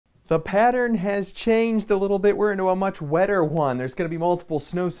The pattern has changed a little bit. We're into a much wetter one. There's going to be multiple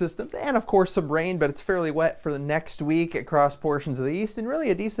snow systems and of course some rain, but it's fairly wet for the next week across portions of the east and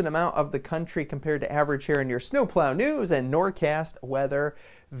really a decent amount of the country compared to average here in your snowplow news and Norcast weather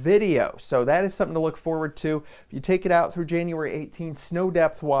video. So that is something to look forward to. If you take it out through January 18th, snow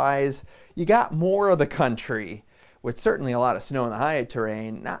depth wise, you got more of the country with certainly a lot of snow in the high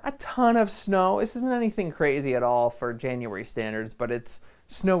terrain. Not a ton of snow. This isn't anything crazy at all for January standards, but it's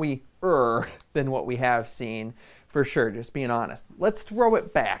snowier than what we have seen for sure, just being honest. Let's throw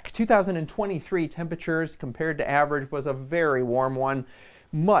it back. 2023 temperatures compared to average was a very warm one.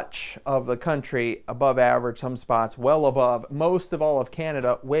 Much of the country above average, some spots well above, most of all of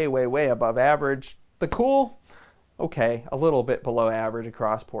Canada way, way, way above average. The cool, okay, a little bit below average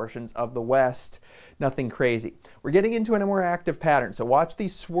across portions of the west. Nothing crazy. We're getting into a more active pattern. So watch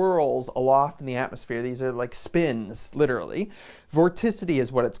these swirls aloft in the atmosphere. These are like spins, literally. Vorticity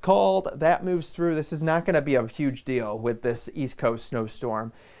is what it's called. That moves through. This is not going to be a huge deal with this East Coast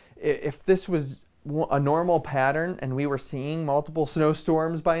snowstorm. If this was a normal pattern and we were seeing multiple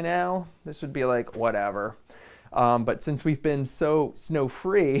snowstorms by now, this would be like whatever. But since we've been so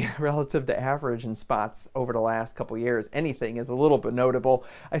snow-free relative to average in spots over the last couple years, anything is a little bit notable.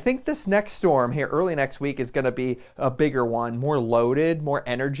 I think this next storm here early next week is going to be a bigger one, more loaded, more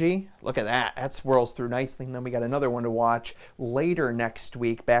energy. Look at that. That swirls through nicely. And then we got another one to watch later next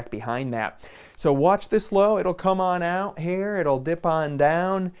week back behind that. So watch this low. It'll come on out here. It'll dip on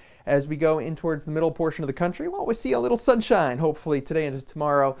down. As we go in towards the middle portion of the country, well, we see a little sunshine, hopefully today into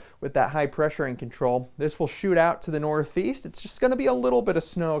tomorrow with that high pressure in control. This will shoot out to the northeast. It's just going to be a little bit of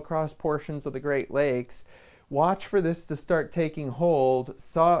snow across portions of the Great Lakes. Watch for this to start taking hold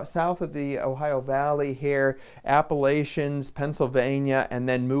south of the Ohio Valley here, Appalachians, Pennsylvania, and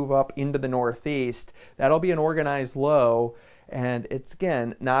then move up into the northeast. That'll be an organized low, and it's,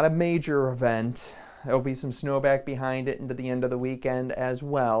 again, not a major event. There'll be some snow back behind it into the end of the weekend as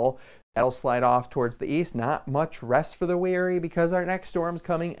well. That'll slide off towards the east. Not much rest for the weary because our next storm's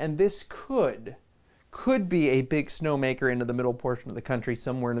coming, and this could be a big snowmaker into the middle portion of the country,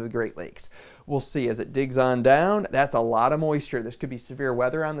 somewhere into the Great Lakes. We'll see as it digs on down. That's a lot of moisture. This could be severe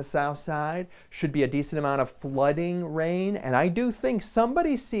weather on the south side. Should be a decent amount of flooding rain, and I do think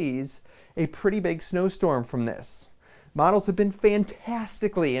somebody sees a pretty big snowstorm from this. Models have been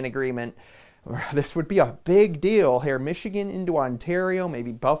fantastically in agreement. This would be a big deal here. Michigan into Ontario,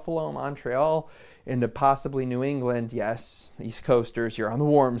 maybe Buffalo, Montreal, into possibly New England. Yes, East Coasters, you're on the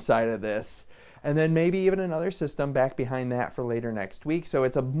warm side of this. And then maybe even another system back behind that for later next week. So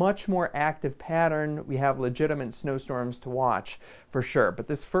it's a much more active pattern. We have legitimate snowstorms to watch for sure. But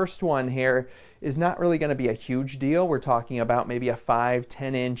this first one here is not really going to be a huge deal. We're talking about maybe a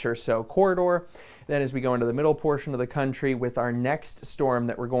 5-10 inch or so corridor. Then as we go into the middle portion of the country with our next storm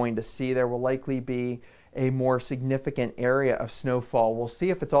that we're going to see, there will likely be a more significant area of snowfall. We'll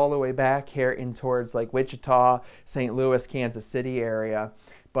see if it's all the way back here in towards like Wichita, St. Louis, Kansas City area.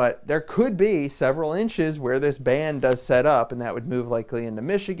 But there could be several inches where this band does set up, and that would move likely into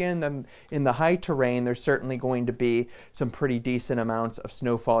Michigan. Then in the high terrain, there's certainly going to be some pretty decent amounts of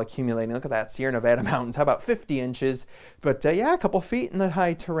snowfall accumulating. Look at that, Sierra Nevada mountains, how about 50 inches? But yeah, a couple feet in the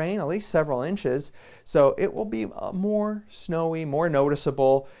high terrain, at least several inches. So it will be more snowy, more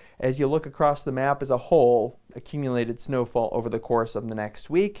noticeable as you look across the map as a whole, accumulated snowfall over the course of the next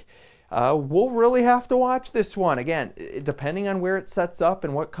week. We'll really have to watch this one. Again, depending on where it sets up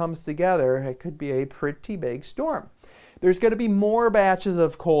and what comes together, it could be a pretty big storm. There's going to be more batches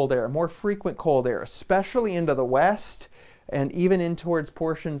of cold air, more frequent cold air, especially into the west and even in towards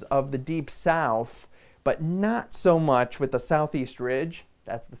portions of the deep south, but not so much with the southeast ridge.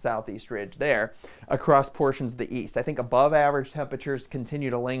 That's the southeast ridge there, across portions of the east. I think above average temperatures continue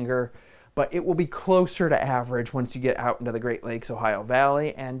to linger, but it will be closer to average once you get out into the Great Lakes, Ohio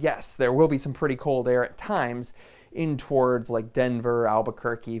Valley. And yes, there will be some pretty cold air at times in towards like Denver,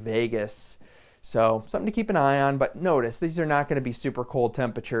 Albuquerque, Vegas. So something to keep an eye on, but notice these are not going to be super cold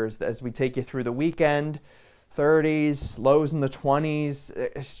temperatures as we take you through the weekend. 30s, lows in the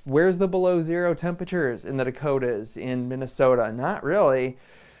 20s. Where's the below zero temperatures in the Dakotas, in Minnesota? Not really.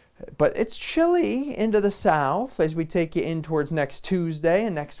 But it's chilly into the south as we take you in towards next Tuesday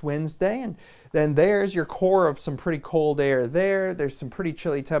and next Wednesday. And then there's your core of some pretty cold air there. There's some pretty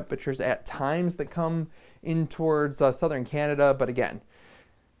chilly temperatures at times that come in towards southern Canada. But again,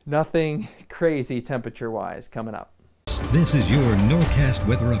 nothing crazy temperature-wise coming up. This is your Norcast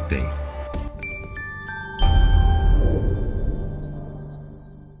weather update.